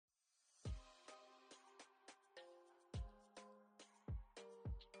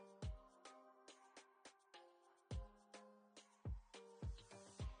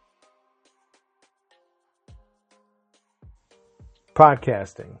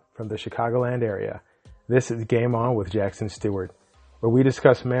Podcasting from the Chicagoland area, this is Game On with Jackson Stewart, where we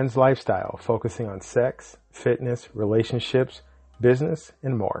discuss men's lifestyle, focusing on sex, fitness, relationships, business,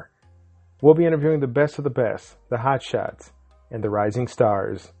 and more. We'll be interviewing the best of the best, the hot shots, and the rising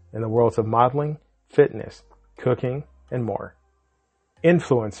stars in the worlds of modeling, fitness, cooking, and more.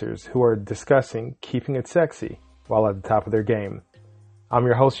 Influencers who are discussing keeping it sexy while at the top of their game. I'm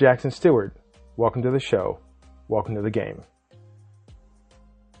your host, Jackson Stewart. Welcome to the show. Welcome to the game.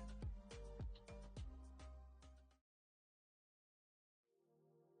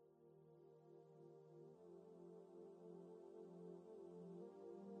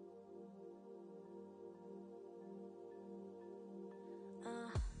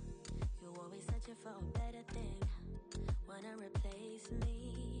 For a better thing, wanna replace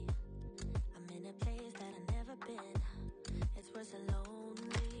me. I'm in a place that I've never been. It's worse than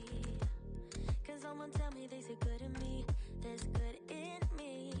lonely. Cause someone tell me they see good in me. There's good in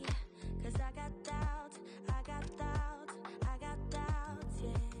me. Cause I got doubts, yeah.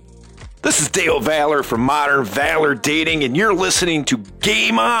 This is Dale Valor from Modern Valor Dating, and you're listening to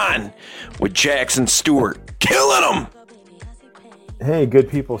Game On with Jackson Stewart. Killing them! Hey, good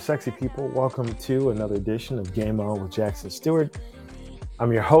people, sexy people, welcome to another edition of Game On with Jackson Stewart.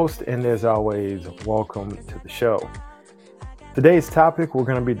 I'm your host, and as always, welcome to the show. Today's topic, we're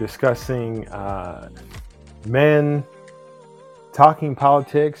going to be discussing men talking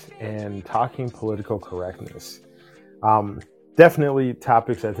politics and talking political correctness. Definitely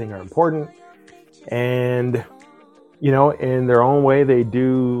topics I think are important, and, you know, in their own way, they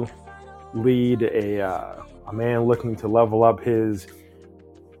do lead a man looking to level up his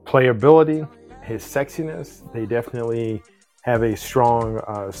playability, his sexiness. They definitely have a strong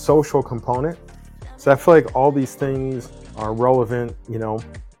social component. So I feel like all these things are relevant, you know,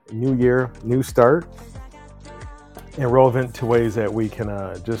 new year, new start, and relevant to ways that we can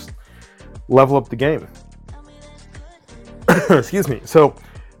just level up the game. Excuse me. So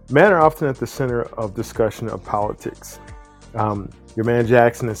men are often at the center of discussion of politics. Your man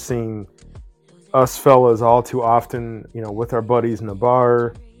Jackson has seen us fellas all too often, you know, with our buddies in a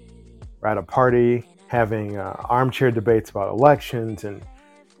bar, or at a party, having armchair debates about elections and,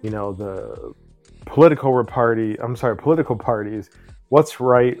 you know, the political parties, what's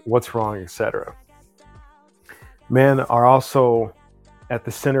right, what's wrong, etc. Men are also at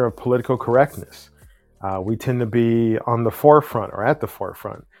the center of political correctness. We tend to be on the forefront or at the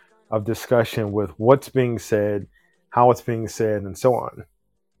forefront of discussion with what's being said, how it's being said, and so on.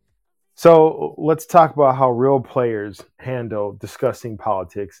 So let's talk about how real players handle discussing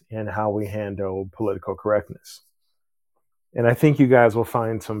politics and how we handle political correctness. And I think you guys will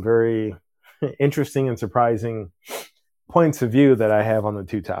find some very interesting and surprising points of view that I have on the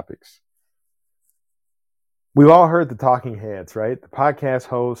two topics. We've all heard the talking heads, right? The podcast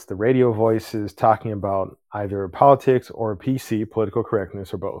hosts, the radio voices talking about either politics or PC, political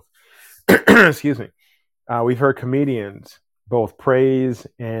correctness, or both. Excuse me. We've heard comedians both praise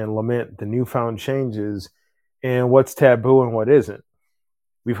and lament the newfound changes and what's taboo and what isn't.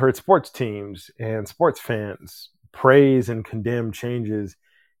 We've heard sports teams and sports fans praise and condemn changes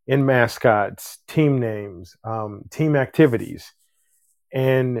in mascots, team names, team activities.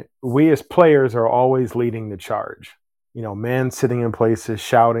 And we as players are always leading the charge. You know, men sitting in places,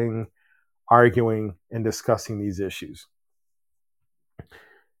 shouting, arguing, and discussing these issues.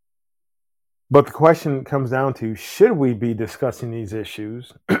 But the question comes down to, should we be discussing these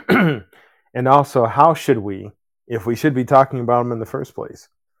issues? And also, how should we, if we should be talking about them in the first place?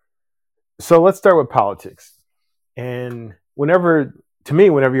 So let's start with politics. And whenever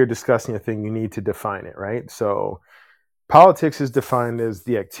you're discussing a thing, you need to define it, right? So politics is defined as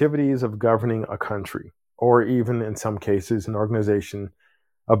the activities of governing a country, or even in some cases, an organization,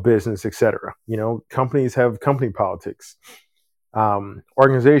 a business, etc. You know, companies have company politics.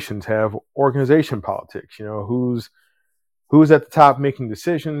 Organizations have organization politics. You know, who's at the top making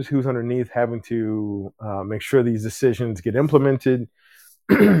decisions, who's underneath having to make sure these decisions get implemented,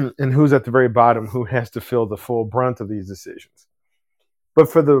 and who's at the very bottom who has to feel the full brunt of these decisions. But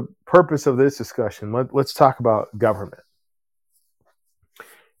for the purpose of this discussion, let's talk about government.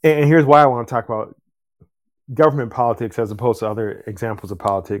 And here's why I want to talk about government politics as opposed to other examples of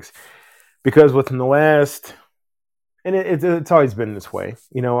politics, because within the last, and it's always been this way.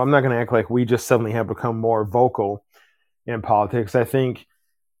 You know, I'm not going to act like we just suddenly have become more vocal in politics. I think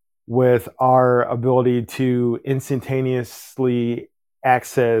with our ability to instantaneously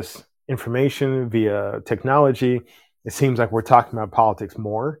access information via technology, it seems like we're talking about politics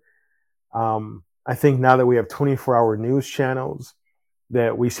more. I think now that we have 24-hour news channels,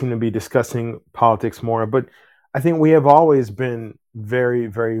 that we seem to be discussing politics more. But I think we have always been very,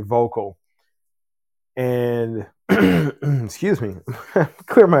 very vocal. And excuse me,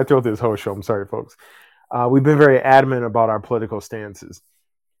 clear my throat this whole show. I'm sorry, folks. We've been very adamant about our political stances.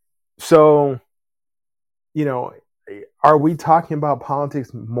 So, you know, are we talking about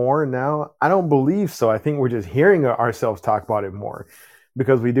politics more now? I don't believe so. I think we're just hearing ourselves talk about it more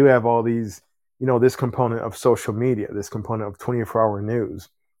because we do have all these, this component of social media, this component of 24-hour news.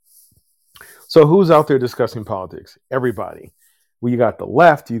 So who's out there discussing politics? Everybody. Well, you got the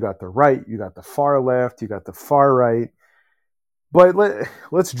left, you got the right, you got the far left, you got the far right. But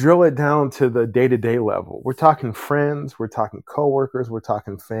let's drill it down to the day-to-day level. We're talking friends, we're talking coworkers, we're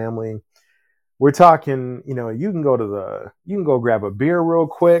talking family. We're talking, you can go grab a beer real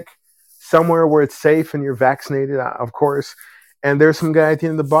quick somewhere where it's safe and you're vaccinated, of course. And there's some guy at the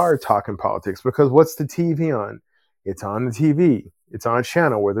end of the bar talking politics because what's the TV on? It's on the TV. It's on a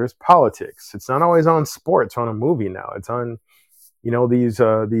channel where there's politics. It's not always on sports or on a movie now. It's on,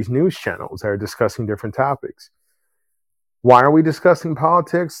 these news channels that are discussing different topics. Why are we discussing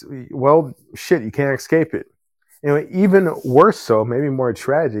politics? Well, shit, you can't escape it. Even worse so, maybe more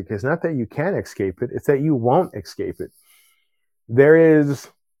tragic, is not that you can't escape it, it's that you won't escape it. There is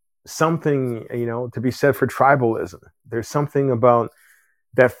something, to be said for tribalism. There's something about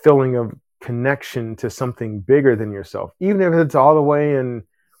that feeling of connection to something bigger than yourself, even if it's all the way in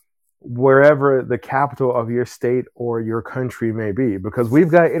wherever the capital of your state or your country may be, because we've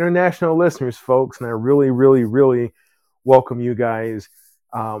got international listeners, folks, and I really, really, really welcome you guys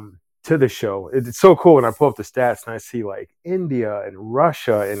to the show. It's so cool when I pull up the stats and I see like India and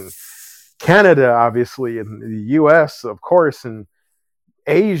Russia and Canada, obviously, and the US, of course, and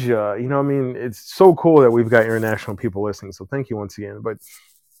Asia. It's so cool that we've got international people listening. So thank you once again. But,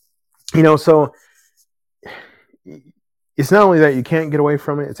 so it's not only that you can't get away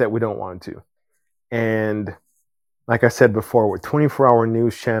from it, it's that we don't want to. And like I said before, with 24-hour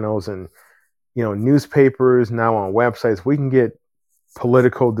news channels and, newspapers, now on websites, we can get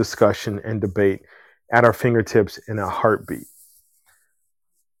political discussion and debate at our fingertips in a heartbeat.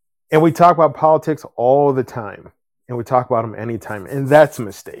 And we talk about politics all the time, and we talk about them anytime, and that's a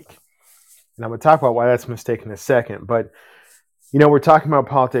mistake. And I'm going to talk about why that's a mistake in a second. But, we're talking about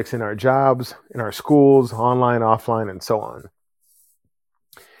politics in our jobs, in our schools, online, offline, and so on.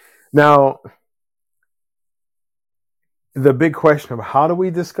 Now, the big question of how do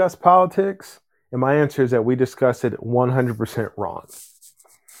we discuss politics? And my answer is that we discuss it 100% wrong.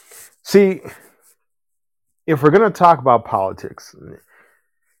 See, if we're going to talk about politics,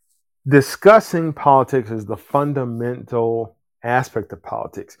 discussing politics is the fundamental aspect of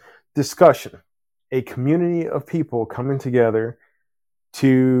politics. Discussion, a community of people coming together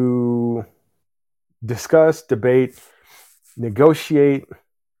to discuss, debate, negotiate,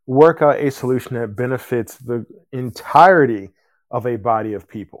 work out a solution that benefits the entirety of a body of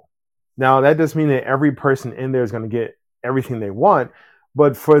people. Now, that doesn't mean that every person in there is going to get everything they want,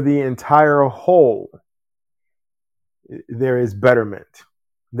 but for the entire whole, there is betterment.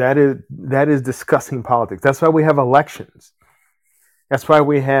 That is discussing politics. That's why we have elections. That's why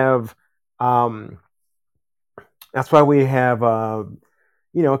we have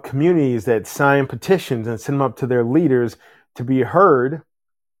communities that sign petitions and send them up to their leaders to be heard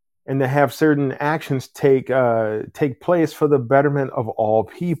and to have certain actions take place for the betterment of all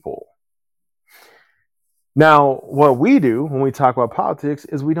people. Now, what we do when we talk about politics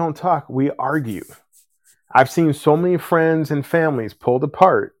is we don't talk, we argue. I've seen so many friends and families pulled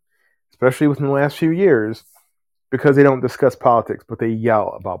apart, especially within the last few years, because they don't discuss politics, but they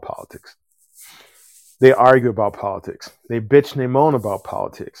yell about politics. They argue about politics. They bitch and they moan about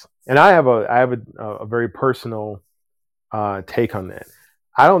politics. And I have a very personal take on that.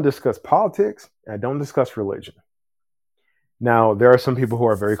 I don't discuss politics. I don't discuss religion. Now, there are some people who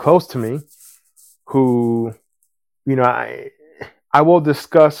are very close to me who, I will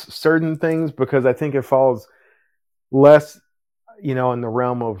discuss certain things because I think it falls less, in the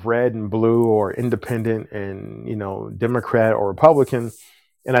realm of red and blue or independent and, Democrat or Republican.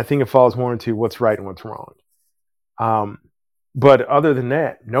 And I think it falls more into what's right and what's wrong. But other than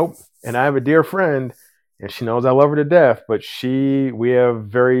that, nope. And I have a dear friend, and she knows I love her to death, but we have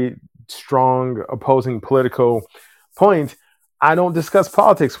very strong opposing political points. I don't discuss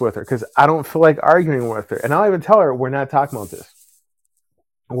politics with her because I don't feel like arguing with her. And I'll even tell her, we're not talking about this.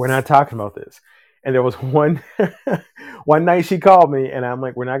 We're not talking about this. And there was one night she called me and I'm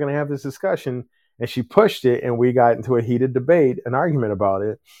like, we're not going to have this discussion. And she pushed it and we got into a heated debate, an argument about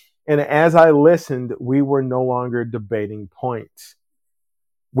it. And as I listened, we were no longer debating points.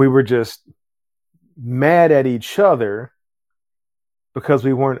 We were just mad at each other because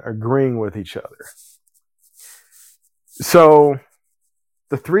we weren't agreeing with each other. So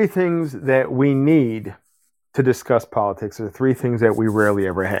the three things that we need to discuss politics are the three things that we rarely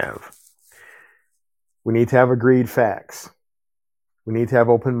ever have. We need to have agreed facts. We need to have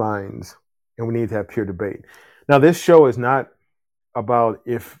open minds, and we need to have pure debate. Now, this show is not about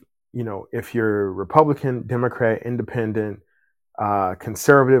if you're Republican, Democrat, Independent,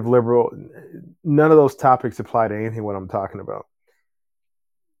 conservative, liberal. None of those topics apply to anything what I'm talking about.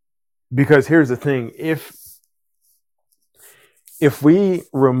 Because here's the thing: if we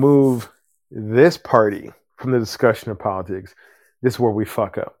remove this party from the discussion of politics, this is where we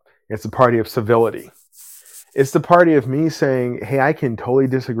fuck up. It's the party of civility. It's the party of me saying, hey, I can totally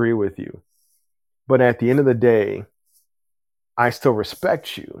disagree with you, but at the end of the day, I still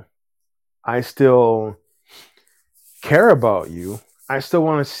respect you. I still care about you. I still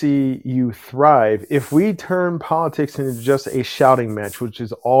want to see you thrive. If we turn politics into just a shouting match, which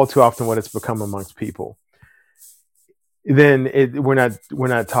is all too often what it's become amongst people, then we're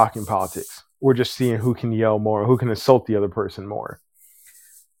not talking politics. We're just seeing who can yell more, who can insult the other person more.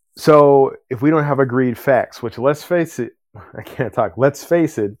 So if we don't have agreed facts, which let's face it, let's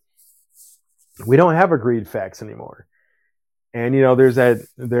face it, we don't have agreed facts anymore. And there's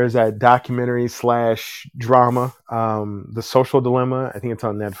that documentary / drama, The Social Dilemma. I think it's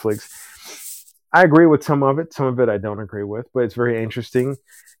on Netflix. I agree with some of it. Some of it I don't agree with, but it's very interesting.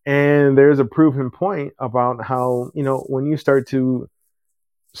 And there's a proven point about how, when you start to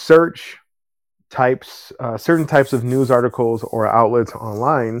search certain types of news articles or outlets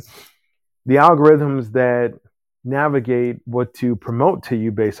online, the algorithms that navigate what to promote to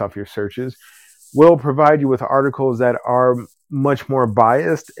you based off your searches will provide you with articles that are much more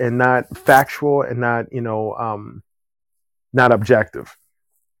biased and not factual and not objective.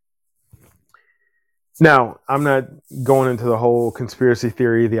 Now, I'm not going into the whole conspiracy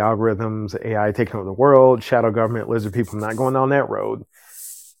theory, the algorithms, AI taking over the world, shadow government, lizard people. I'm not going down that road.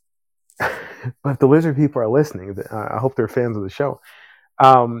 But if the lizard people are listening, I hope they're fans of the show.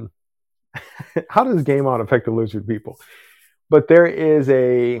 How does Game On affect the lizard people? But there's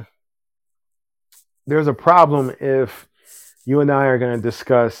a problem if you and I are going to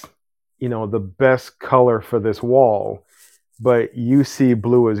discuss, the best color for this wall, but you see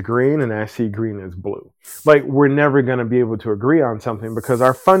blue as green and I see green as blue. Like, we're never going to be able to agree on something because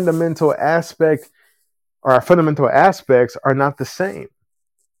our fundamental aspects are not the same.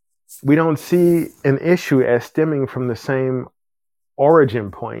 We don't see an issue as stemming from the same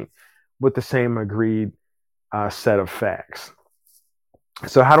origin point with the same agreed set of facts.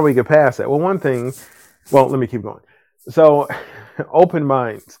 So how do we get past that? Well, let me keep going. So open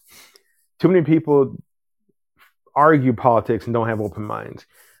minds. Too many people argue politics and don't have open minds.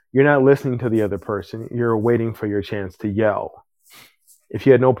 You're not listening to the other person. You're waiting for your chance to yell. If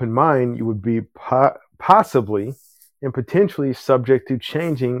you had an open mind, you would be possibly and potentially subject to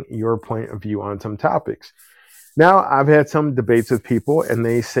changing your point of view on some topics. Now, I've had some debates with people and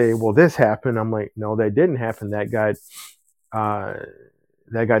they say, well, this happened. I'm like, no, that didn't happen. That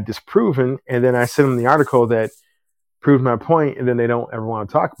got disproven. And then I send them the article that proved my point, and then they don't ever want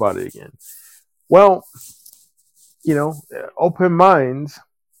to talk about it again. Well, open minds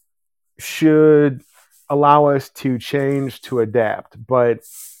should allow us to change, to adapt, but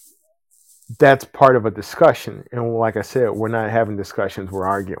that's part of a discussion. And like I said, we're not having discussions, we're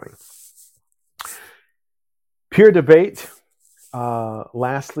arguing. Pure debate,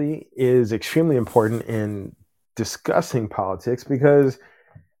 lastly, is extremely important in discussing politics because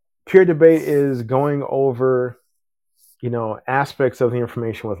pure debate is going over, aspects of the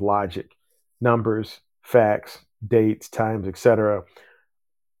information with logic, numbers, facts, dates, times, etc.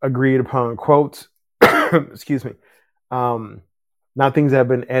 Agreed upon quotes, excuse me, not things that have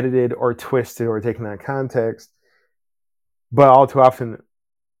been edited or twisted or taken out of context. But all too often,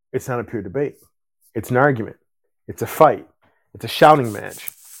 it's not a pure debate. It's an argument. It's a fight. It's a shouting match.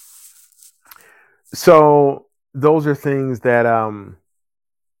 So those are things that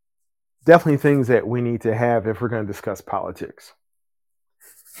definitely things that we need to have if we're going to discuss politics.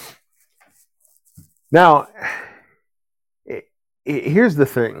 Now, here's the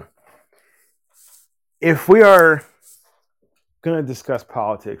thing. If we are going to discuss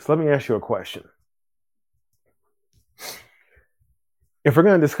politics, let me ask you a question. If we're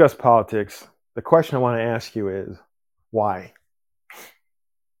going to discuss politics, the question I want to ask you is, why?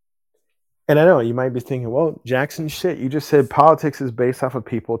 And I know you might be thinking, well, Jackson, shit, you just said politics is based off of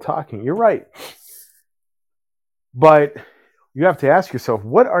people talking. You're right. But you have to ask yourself,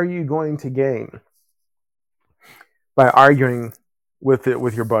 what are you going to gain by arguing with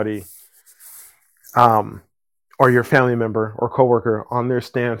your buddy or your family member or coworker on their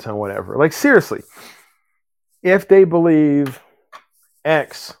stance on whatever? Like, seriously, If they believe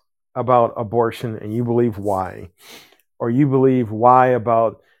X about abortion and you believe Y, or you believe Y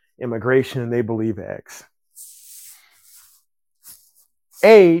about immigration and they believe X,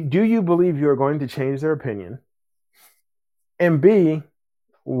 A, do you believe you are going to change their opinion? And B,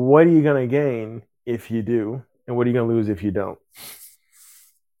 what are you going to gain if you do? And what are you going to lose if you don't?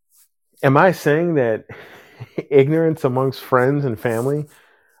 Am I saying that ignorance amongst friends and family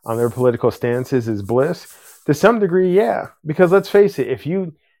on their political stances is bliss? To some degree, yeah. Because let's face it, if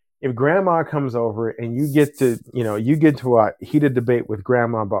grandma comes over and you get to a heated debate with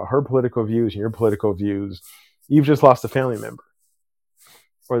grandma about her political views and your political views, you've just lost a family member.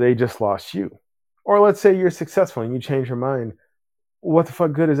 Or they just lost you. Or let's say you're successful and you change your mind. What the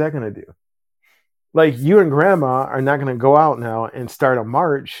fuck good is that going to do? Like, you and grandma are not going to go out now and start a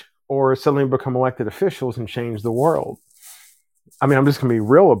march or suddenly become elected officials and change the world. I mean, I'm just going to be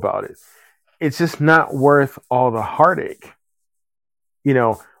real about it. It's just not worth all the heartache.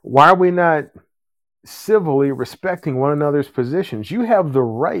 Why are we not civilly respecting one another's positions? You have the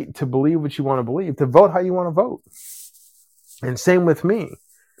right to believe what you want to believe, to vote how you want to vote. And same with me.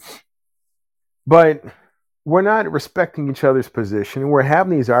 But we're not respecting each other's position. We're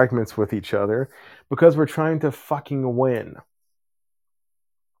having these arguments with each other because we're trying to fucking win.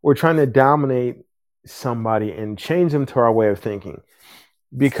 We're trying to dominate somebody and change them to our way of thinking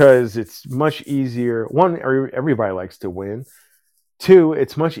because it's much easier. One, everybody likes to win. Two,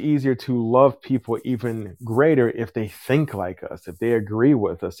 it's much easier to love people even greater if they think like us, if they agree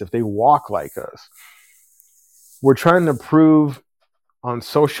with us, if they walk like us. We're trying to prove on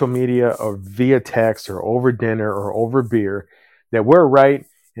social media or via text or over dinner or over beer that we're right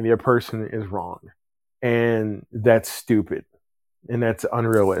and the other person is wrong. And that's stupid. And that's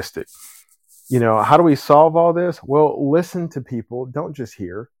unrealistic. How do we solve all this? Well, listen to people. Don't just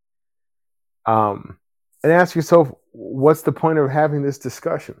hear. And ask yourself, what's the point of having this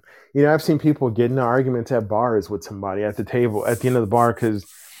discussion? I've seen people get into arguments at bars with somebody at the table, at the end of the bar, because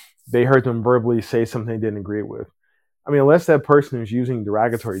they heard them verbally say something they didn't agree with. I mean, unless that person is using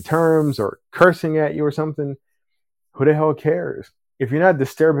derogatory terms or cursing at you or something, who the hell cares? If you're not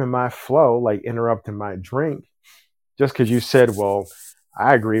disturbing my flow, like interrupting my drink, just because you said, well,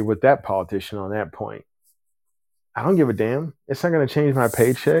 I agree with that politician on that point, I don't give a damn. It's not going to change my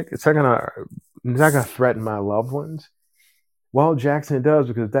paycheck. It's not going to threaten my loved ones. Well, Jackson, it does,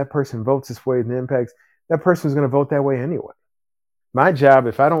 because if that person votes this way and impacts, that person's going to vote that way anyway. My job,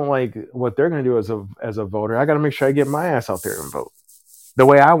 if I don't like what they're going to do as a voter, I got to make sure I get my ass out there and vote the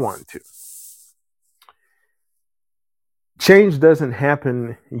way I want to. Change doesn't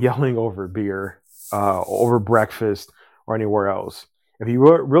happen yelling over beer, over breakfast, or anywhere else. If you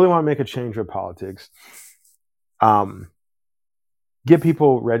really want to make a change with politics, get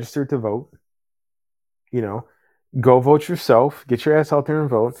people registered to vote. Go vote yourself. Get your ass out there and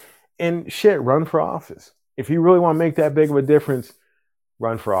vote. And run for office. If you really want to make that big of a difference,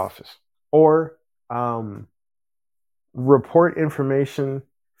 run for office. Or report information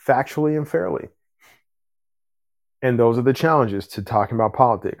factually and fairly. And those are the challenges to talking about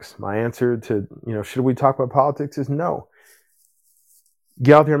politics. My answer to, should we talk about politics is no.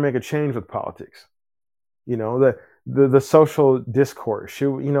 Get out there and make a change with politics. The social discourse.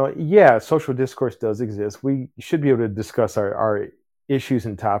 Social discourse does exist. We should be able to discuss our issues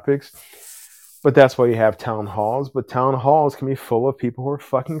and topics. But that's why you have town halls. But town halls can be full of people who are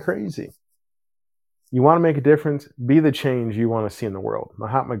fucking crazy. You want to make a difference? Be the change you want to see in the world.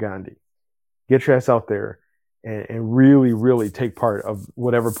 Mahatma Gandhi. Get your ass out there and really, really take part of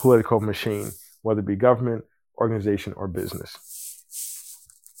whatever political machine, whether it be government, organization, or business.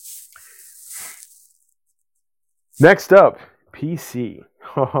 Next up, PC.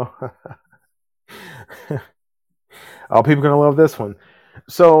 Oh, people are going to love this one.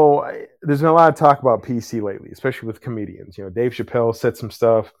 So there's been a lot of talk about PC lately, especially with comedians. Dave Chappelle said some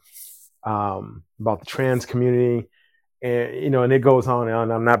stuff about the trans community, and and it goes on and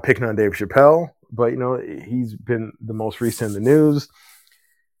on. I'm not picking on Dave Chappelle, but he's been the most recent in the news.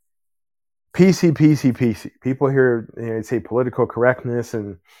 PC. People hear say political correctness,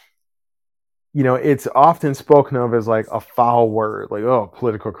 and it's often spoken of as like a foul word, like, oh,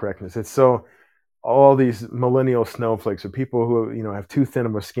 political correctness. It's so. All these millennial snowflakes are people who have too thin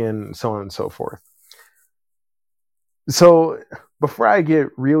of a skin, and so on and so forth. So before I get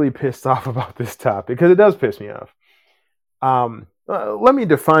really pissed off about this topic, because it does piss me off, let me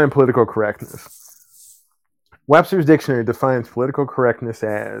define political correctness. Webster's Dictionary defines political correctness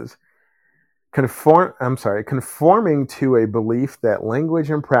as conforming to a belief that language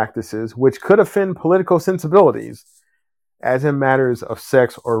and practices which could offend political sensibilities, as in matters of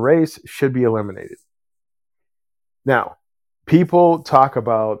sex or race, should be eliminated. Now, people talk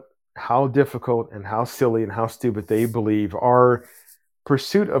about how difficult and how silly and how stupid they believe our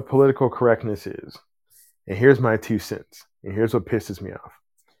pursuit of political correctness is. And here's my 2 cents. And here's what pisses me off.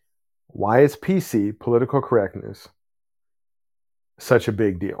 Why is PC, political correctness, such a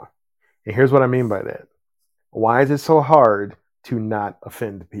big deal? And here's what I mean by that. Why is it so hard to not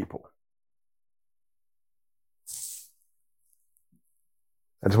offend people?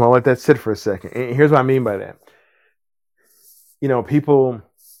 I just want to let that sit for a second. And here's what I mean by that. People,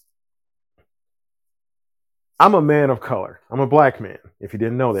 I'm a man of color. I'm a black man, if you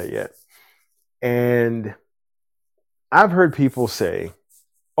didn't know that yet. And I've heard people say,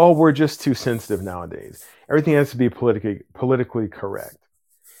 oh, we're just too sensitive nowadays. Everything has to be politically correct.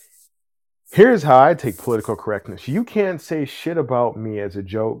 Here's how I take political correctness. You can't say shit about me as a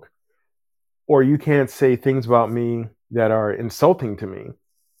joke, or you can't say things about me that are insulting to me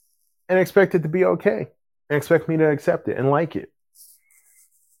and expect it to be okay and expect me to accept it and like it.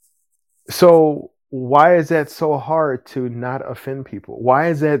 So why is that so hard to not offend people? Why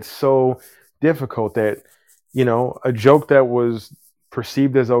is that so difficult that, a joke that was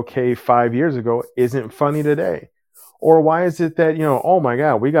perceived as okay 5 years ago isn't funny today? Or why is it that, oh my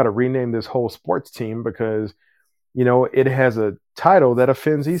God, we got to rename this whole sports team because, it has a title that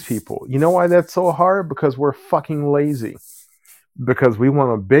offends these people. You know why that's so hard? Because we're fucking lazy. Because we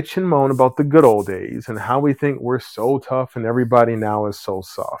want to bitch and moan about the good old days and how we think we're so tough and everybody now is so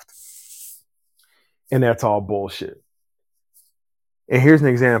soft. And that's all bullshit. And here's an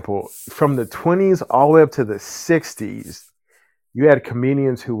example. From the 20s all the way up to the 60s, you had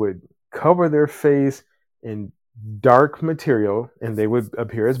comedians who would cover their face in dark material and they would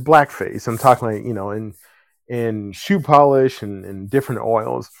appear as blackface. I'm talking like, in shoe polish and different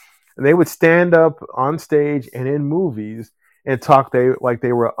oils. And they would stand up on stage and in movies and talk like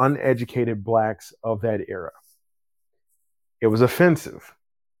they were uneducated blacks of that era. It was offensive.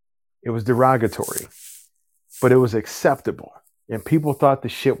 It was derogatory. But it was acceptable. And people thought the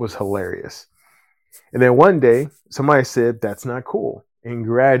shit was hilarious. And then one day, somebody said, that's not cool. And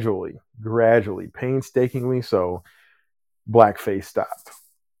gradually, painstakingly so, blackface stopped.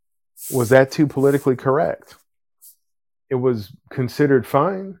 Was that too politically correct? It was considered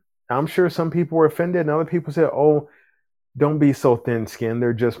fine. I'm sure some people were offended and other people said, oh, don't be so thin-skinned.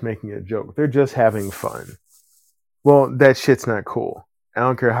 They're just making a joke. They're just having fun. Well, that shit's not cool. I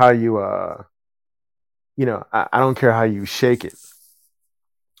don't care how you, I don't care how you shake it.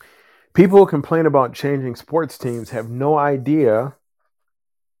 People who complain about changing sports teams have no idea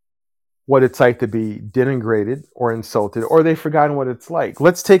what it's like to be denigrated or insulted, or they've forgotten what it's like.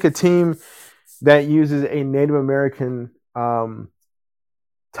 Let's take a team that uses a Native American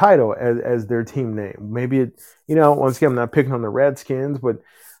title as their team name. Maybe once again, I'm not picking on the Redskins, but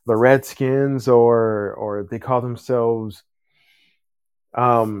the Redskins, or they call themselves,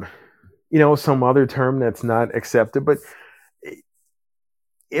 some other term that's not accepted. But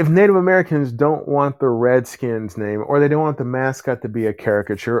if Native Americans don't want the Redskins name, or they don't want the mascot to be a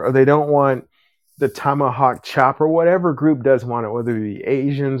caricature, or they don't want the tomahawk chop, or whatever group does want it, whether it be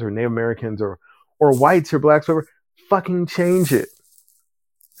Asians or Native Americans or whites or blacks, whatever, fucking change it.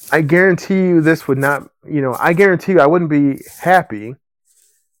 I guarantee you this would not, I guarantee you I wouldn't be happy,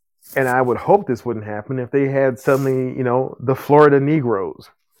 and I would hope this wouldn't happen if they had suddenly, the Florida Negroes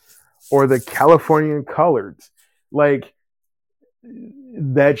or the Californian Coloreds. Like,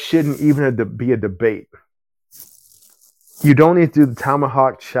 that shouldn't even be a debate. You don't need to do the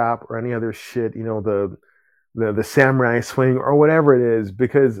tomahawk chop or any other shit, the samurai swing or whatever it is,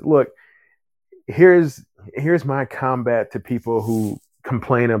 because look, here's my combat to people who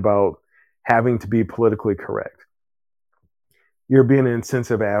complain about having to be politically correct. You're being an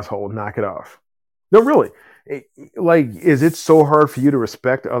insensitive asshole. Knock it off. No, really. Is it so hard for you to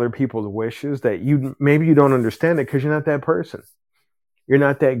respect other people's wishes that maybe you don't understand it because you're not that person? You're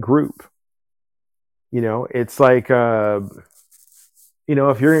not that group. It's like, if you're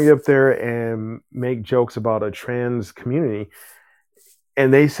going to get up there and make jokes about a trans community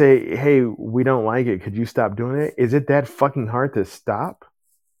and they say, hey, we don't like it, could you stop doing it? Is it that fucking hard to stop?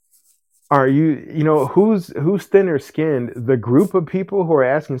 Are who's thinner skinned? The group of people who are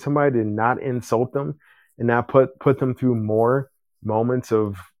asking somebody to not insult them and not put them through more moments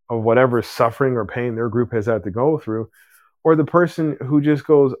of whatever suffering or pain their group has had to go through, or the person who just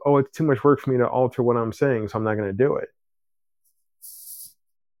goes, oh, it's too much work for me to alter what I'm saying, so I'm not going to do it.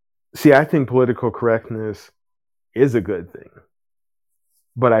 See, I think political correctness is a good thing.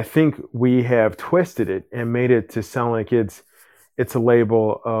 But I think we have twisted it and made it to sound like it's a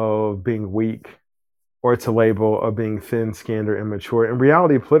label of being weak, or it's a label of being thin-skinned or immature. In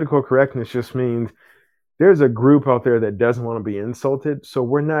reality, political correctness just means there's a group out there that doesn't want to be insulted. So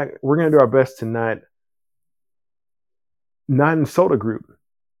we're going to do our best to not insult a group,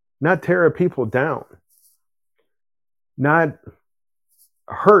 not tear people down, not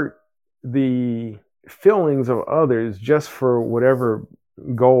hurt the feelings of others just for whatever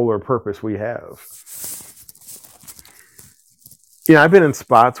goal or purpose we have. I've been in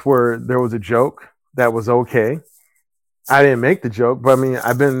spots where there was a joke that was okay. I didn't make the joke, but I mean,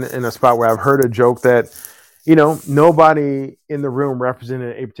 I've been in a spot where I've heard a joke that, nobody in the room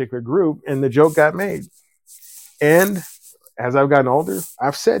represented a particular group, and the joke got made. And as I've gotten older,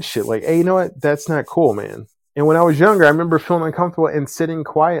 I've said shit like, hey, you know what? That's not cool, man. And when I was younger, I remember feeling uncomfortable and sitting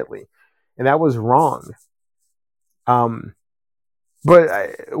quietly, and that was wrong.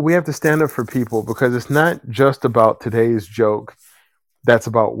 But we have to stand up for people, because it's not just about today's joke that's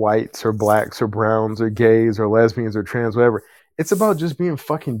about whites or blacks or browns or gays or lesbians or trans, whatever. It's about just being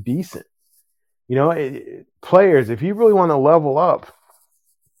fucking decent. Players, if you really want to level up,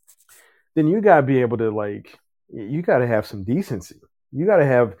 then you got to be able to, you got to have some decency. You got to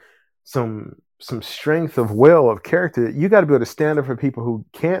have some strength of will, of character. You got to be able to stand up for people who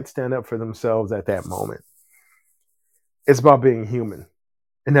can't stand up for themselves at that moment. It's about being human.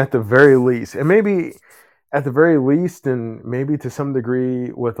 And at the very least, and maybe at the very least, and maybe to some degree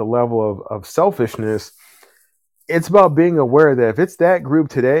with a level of selfishness, it's about being aware that if it's that group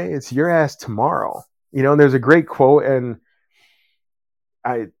today, it's your ass tomorrow. There's a great quote, and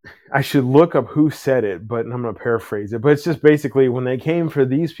I should look up who said it, but I'm going to paraphrase it. But it's just basically, when they came for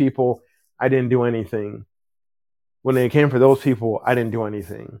these people, I didn't do anything. When they came for those people, I didn't do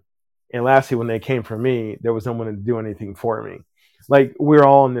anything. And lastly, when they came for me, there was no one to do anything for me. We're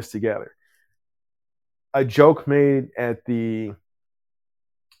all in this together. A joke made that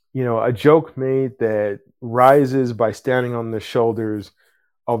rises by standing on the shoulders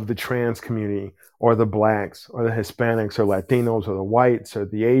of the trans community, or the blacks, or the Hispanics, or Latinos, or the whites, or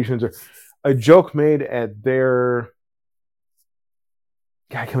the Asians, or a joke made at their...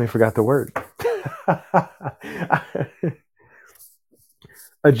 God, I can't forgot the word.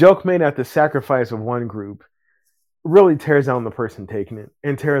 A joke made at the sacrifice of one group really tears down the person taking it,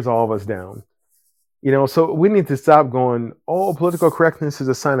 and tears all of us down. So we need to stop going, oh, political correctness is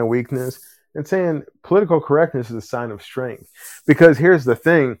a sign of weakness, and saying political correctness is a sign of strength. Because here's the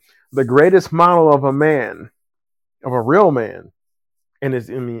thing, the greatest model of a man, of a real man, and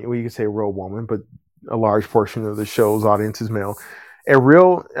we could say real woman, but a large portion of the show's audience is male.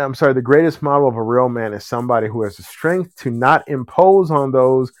 The greatest model of a real man is somebody who has the strength to not impose on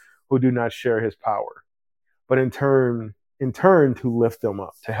those who do not share his power, but in turn to lift them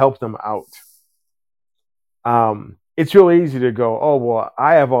up, to help them out. It's really easy to go, oh, well,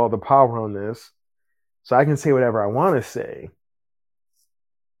 I have all the power on this, so I can say whatever I want to say.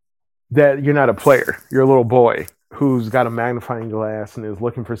 That you're not a player. You're a little boy who's got a magnifying glass and is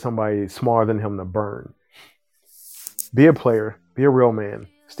looking for somebody smaller than him to burn. Be a player. Be a real man.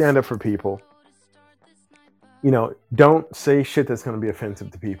 Stand up for people. Don't say shit that's going to be offensive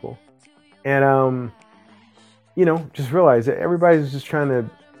to people. And, just realize that everybody's just trying to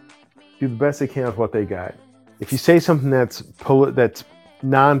do the best they can with what they got. If you say something that's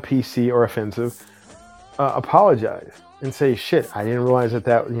non-PC or offensive, apologize and say, shit, I didn't realize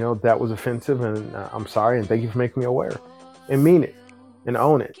that was offensive, and I'm sorry, and thank you for making me aware. And mean it, and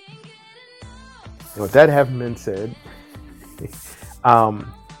own it. And with that having been said, I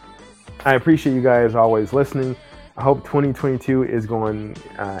appreciate you guys always listening. I hope 2022 is going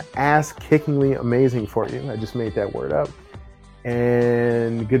ass-kickingly amazing for you. I just made that word up.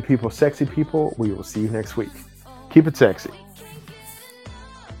 And good people, sexy people, we will see you next week. Keep it sexy.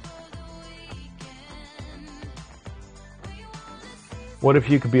 What if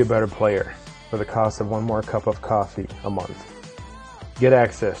you could be a better player for the cost of one more cup of coffee a month? Get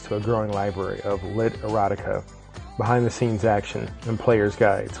access to a growing library of lit erotica, behind-the-scenes action, and player's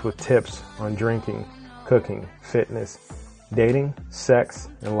guides with tips on drinking, cooking, fitness, dating, sex,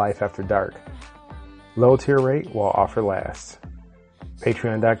 and life after dark. Low tier rate while offer lasts.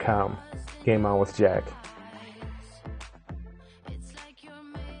 Patreon.com. Game On with Jack.